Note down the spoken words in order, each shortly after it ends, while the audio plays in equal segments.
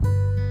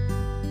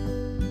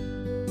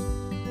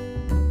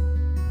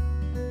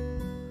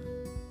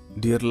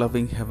Dear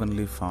loving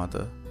Heavenly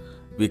Father,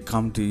 we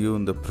come to you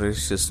in the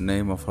precious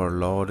name of our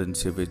Lord and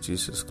Savior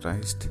Jesus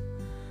Christ.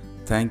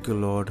 Thank you,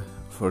 Lord,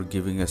 for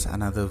giving us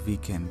another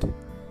weekend.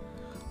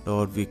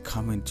 Lord, we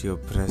come into your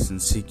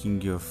presence seeking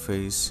your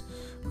face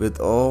with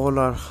all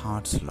our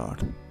hearts,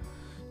 Lord.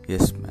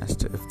 Yes,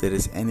 Master, if there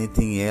is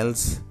anything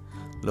else,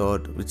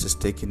 Lord, which has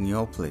taken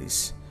your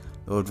place,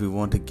 Lord, we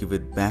want to give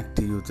it back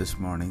to you this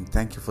morning.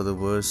 Thank you for the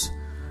verse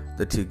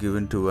that you've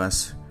given to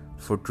us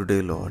for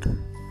today, Lord.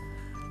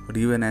 But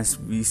even as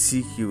we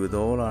seek you with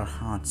all our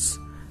hearts,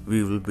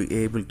 we will be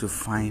able to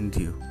find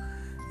you.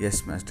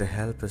 Yes, Master,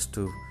 help us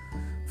to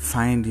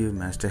find you,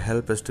 Master.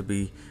 Help us to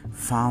be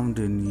found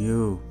in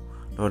you,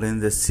 Lord, in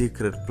the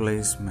secret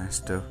place,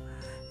 Master.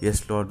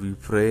 Yes, Lord, we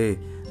pray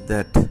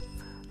that,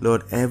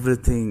 Lord,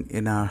 everything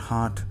in our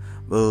heart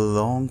will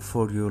long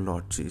for you,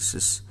 Lord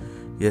Jesus.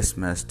 Yes,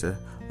 Master.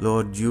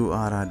 Lord, you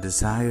are our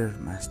desire,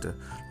 Master.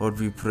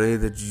 Lord, we pray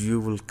that you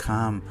will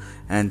come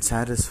and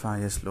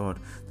satisfy us, Lord.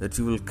 That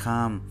you will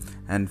come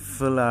and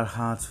fill our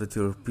hearts with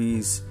your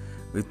peace,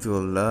 with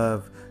your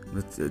love,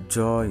 with your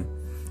joy,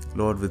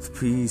 Lord, with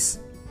peace,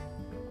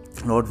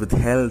 Lord, with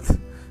health.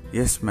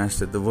 Yes,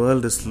 Master, the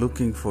world is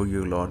looking for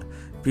you, Lord.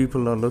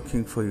 People are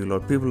looking for you,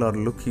 Lord. People are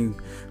looking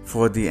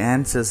for the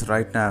answers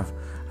right now.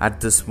 At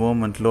this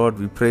moment, Lord,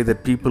 we pray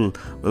that people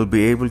will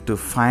be able to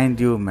find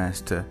you,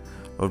 Master.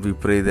 Lord, we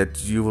pray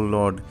that you will,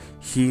 Lord,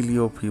 heal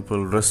your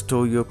people,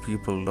 restore your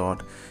people,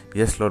 Lord.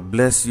 Yes, Lord,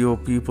 bless your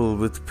people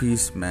with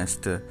peace,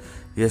 Master.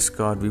 Yes,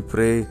 God, we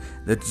pray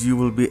that you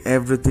will be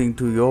everything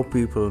to your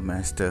people,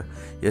 Master.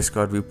 Yes,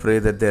 God, we pray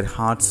that their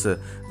hearts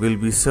will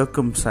be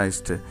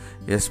circumcised.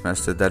 Yes,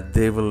 Master, that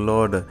they will,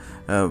 Lord,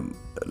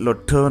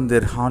 turn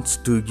their hearts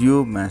to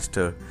you,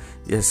 Master.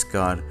 Yes,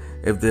 God,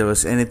 if there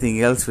was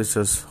anything else which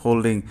was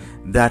holding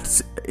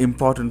that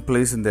important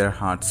place in their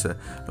hearts,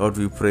 Lord,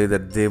 we pray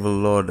that they will,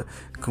 Lord,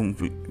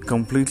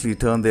 completely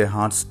turn their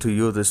hearts to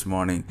you this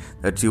morning,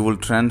 that you will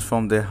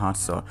transform their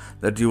hearts, Lord,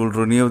 that you will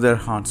renew their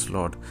hearts,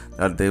 Lord,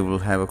 that they will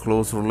have a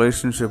close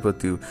relationship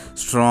with you,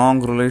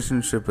 strong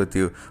relationship with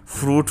you,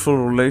 fruitful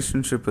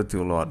relationship with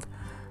you, Lord.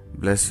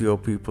 Bless your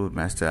people,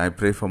 Master. I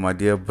pray for my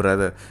dear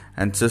brother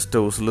and sister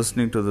who's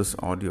listening to this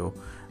audio.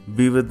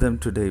 Be with them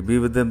today. Be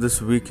with them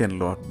this weekend,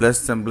 Lord.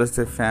 Bless them. Bless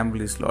their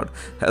families, Lord.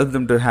 Help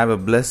them to have a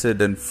blessed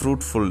and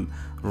fruitful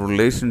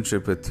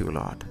relationship with you,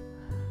 Lord.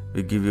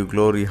 We give you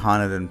glory,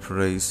 honor, and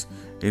praise.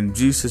 In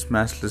Jesus'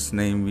 matchless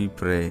name we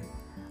pray.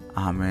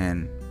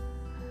 Amen.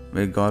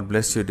 May God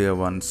bless you, dear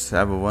ones.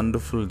 Have a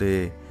wonderful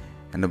day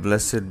and a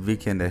blessed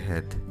weekend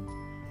ahead.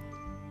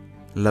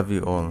 Love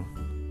you all.